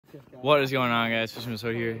What is going on, guys? Fishing with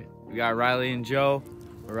Soda here. We got Riley and Joe.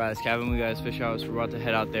 We're Riley's cabin. We got his fish house. We're about to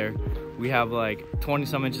head out there. We have like 20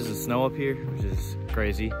 some inches of snow up here, which is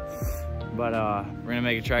crazy. But we're gonna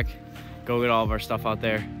make a trek, go get all of our stuff out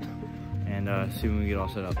there, and see when we get all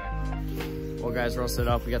set up. Well, guys, we're all set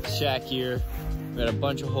up. We got the shack here. We got a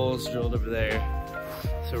bunch of holes drilled over there.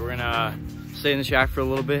 So we're gonna stay in the shack for a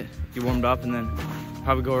little bit, get warmed up, and then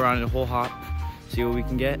probably go around in a whole hop, see what we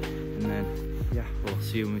can get, and then yeah, we'll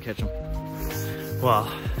see you when we catch them. Well,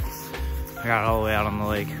 I got all the way out on the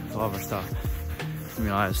lake with all of our stuff. I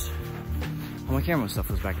realized all my camera stuff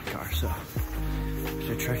was back in the car, so I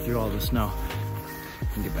should trek through all the snow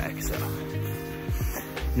and get back. So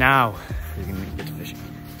now we're gonna get to fishing.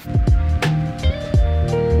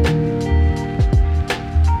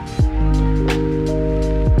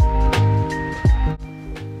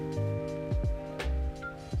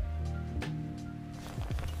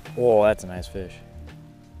 Whoa, that's a nice fish.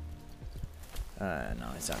 No,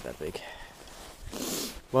 it's not that big.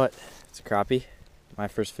 But it's a crappie. My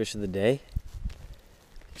first fish of the day.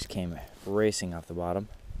 Just came racing off the bottom.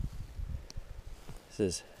 This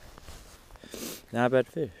is not a bad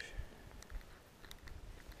fish.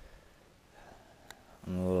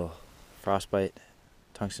 On a little frostbite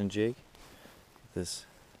tungsten jig with this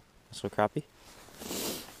little crappie.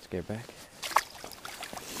 Let's get it back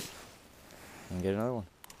and get another one.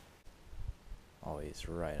 Oh, he's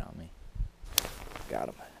right on me. Got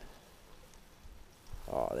him.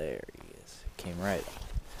 Oh, there he is. Came right.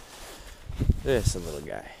 This little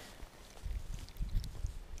guy.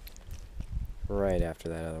 Right after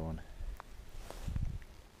that other one.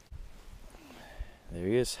 There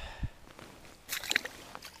he is.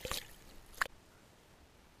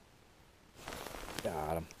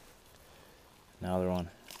 Got him. Another one.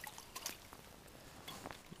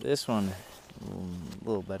 This one, a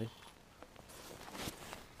little better.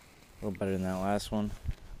 A little better than that last one.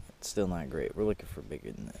 It's still not great. We're looking for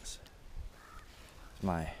bigger than this. It's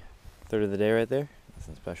my third of the day right there.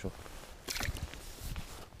 Nothing special.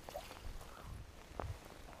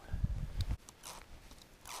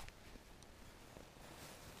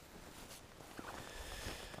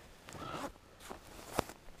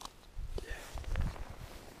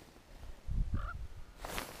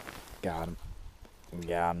 Got him.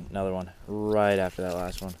 Got him. Another one right after that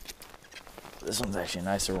last one. This one's actually a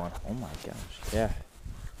nicer one. Oh my gosh. Yeah.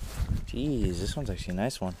 Jeez, this one's actually a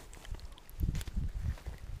nice one.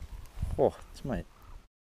 Oh, this might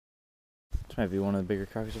be one of the bigger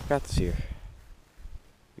crappies I've got this year.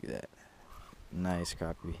 Look at that. Nice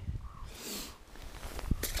crappie.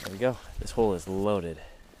 There we go. This hole is loaded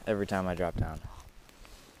every time I drop down.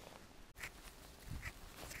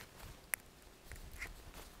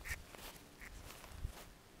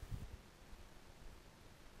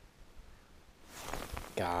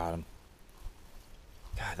 Got him.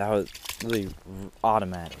 God, that was really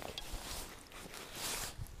automatic.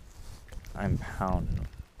 I'm pounding him.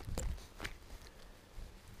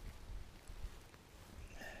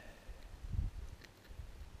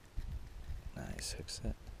 Nice hook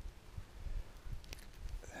set.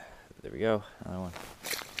 There we go. Another one.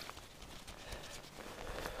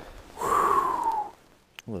 Whew.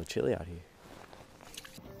 A little chilly out here.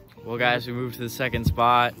 Well, guys, we moved to the second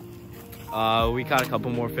spot. We caught a couple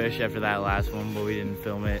more fish after that last one, but we didn't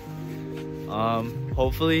film it.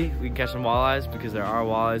 Hopefully we can catch some walleyes because there are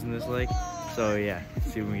walleyes in this lake. So yeah,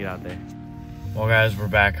 see when we get out there. Well, guys, we're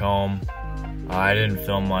back home. I didn't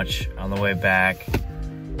film much on the way back.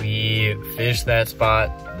 We fished that spot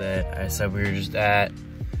that I said we were just at.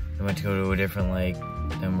 We went to go to a different lake,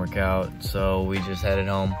 didn't work out, so we just headed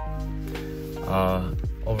home.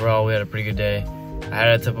 Overall, we had a pretty good day. I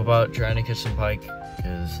had a tip about trying to catch some pike,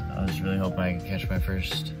 because I was really hoping I could catch my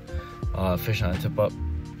first fish on a tip up.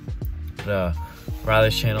 But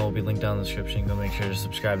Riley's channel will be linked down in the description. Go make sure to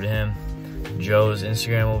subscribe to him. Joe's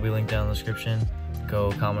Instagram will be linked down in the description.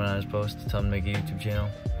 Go comment on his post to tell him to make a YouTube channel.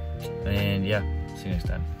 And yeah, see you next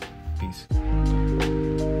time. Peace.